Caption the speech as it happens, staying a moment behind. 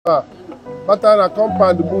bata na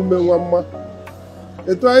compound bụ umenwa mma.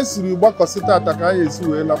 Etu anyị siri gbakọsịta ata ka anyị esi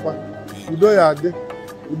wee nakwa. Udo ya adị,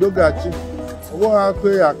 udo ga-achị. Ọ bụghị akụ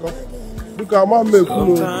ya akọ. Dịka ama m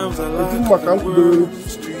ekwu etu maka nkwudoro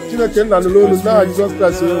Chineke nna nụrụ olu n'aha Jizọs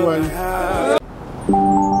Kraịst onye nwe anyị.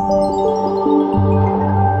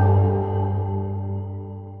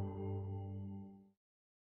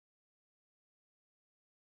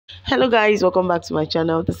 Hello guys, welcome back to my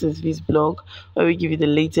channel. This is V's blog where we give you the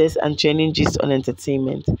latest and trending gist on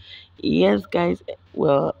entertainment. Yes guys,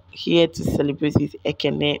 we're here to celebrate with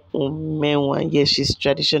Ekene umenwa. Yes, she's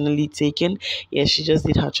traditionally taken. Yes, she just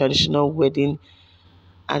did her traditional wedding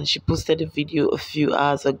and she posted a video a few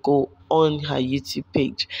hours ago on her YouTube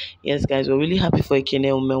page. Yes guys, we're really happy for Ekene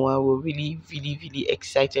umenwa. We're really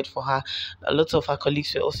excited for her. A lot of her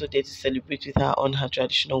colleagues were also there to celebrate with her on her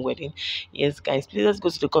traditional wedding. Yes guys, please let's go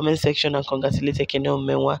to the comment section and congratulate Ekene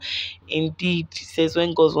umenwa. Indeed, it says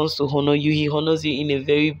when God wants to honor you, he honors you in a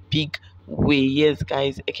very big way. Yes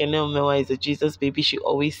guys, Ekene umenwa is a Jesus baby. She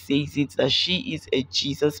always says it that she is a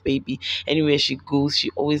Jesus baby. Anywhere she goes,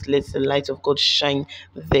 she always lets the light of God shine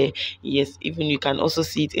there. Yes, even you can also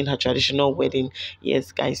see it in her traditional wedding.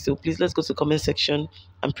 Yes guys, so please let's go to the comment section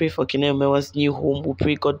and pray for Ekene umenwa's new home. We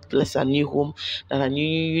pray God bless her new home, that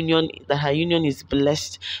her union is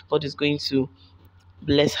blessed. God is going to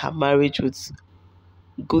bless her marriage with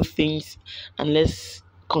good things, and let's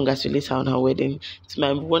congratulate her on her wedding. To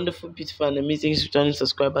my wonderful, beautiful and amazing returning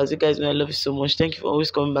subscribers, you guys know I love you so much. Thank you for always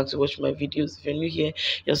coming back to watch my videos. If you're new here,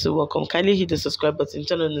 you're so welcome. Kindly hit the subscribe button,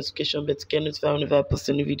 turn on the notification bell to get notified whenever I post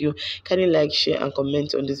a new video. Kindly like, share and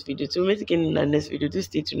comment on this video. To meet again in our next video, do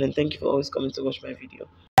stay tuned and thank you for always coming to watch my video.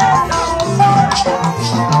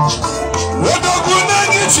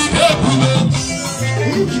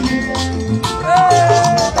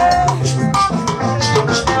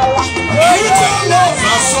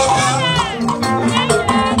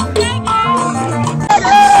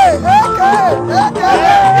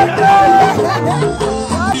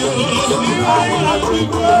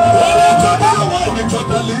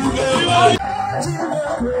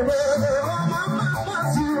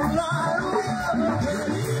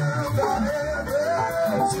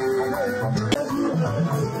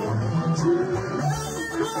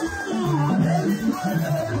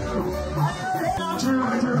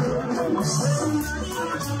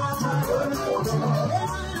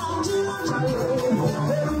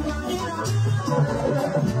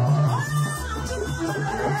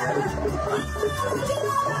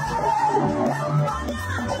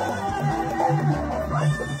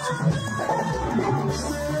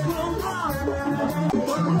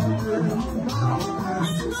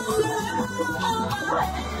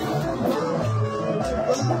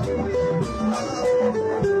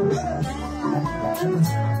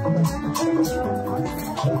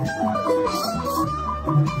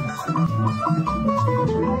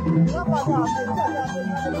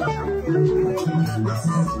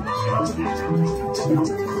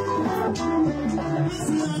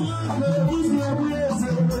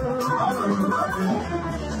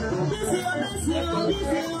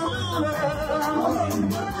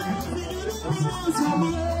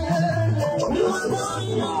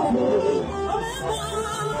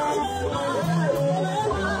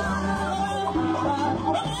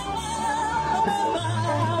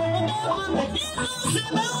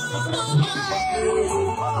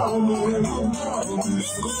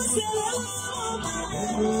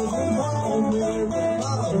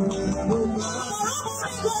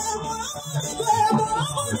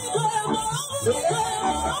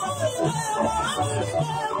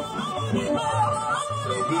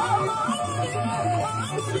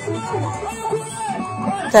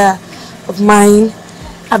 Of mine,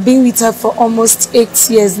 I've been with her for almost 8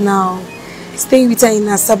 years now. Staying with her in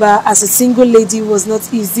Asaba as a single lady was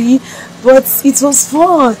not easy, but it was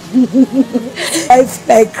fun. I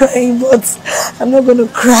feel like crying, but I'm not going to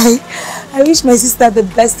cry. I wish my sister the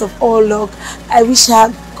best of all luck. I wish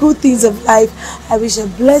her good things of life. I wish her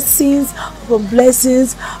blessings upon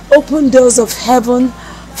blessings, open doors of heaven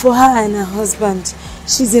for her and her husband.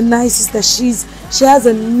 She's a nice sister. She has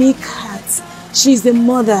a meek heart. She's a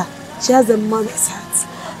mother. She has a mother's heart.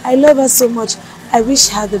 I love her so much. I wish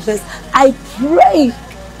her the best. I pray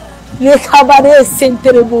that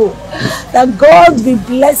God will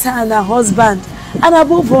bless her and her husband. And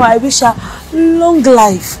above all, I wish her long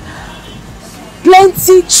life,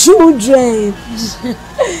 plenty children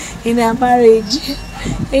in her marriage.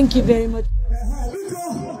 Thank you very much.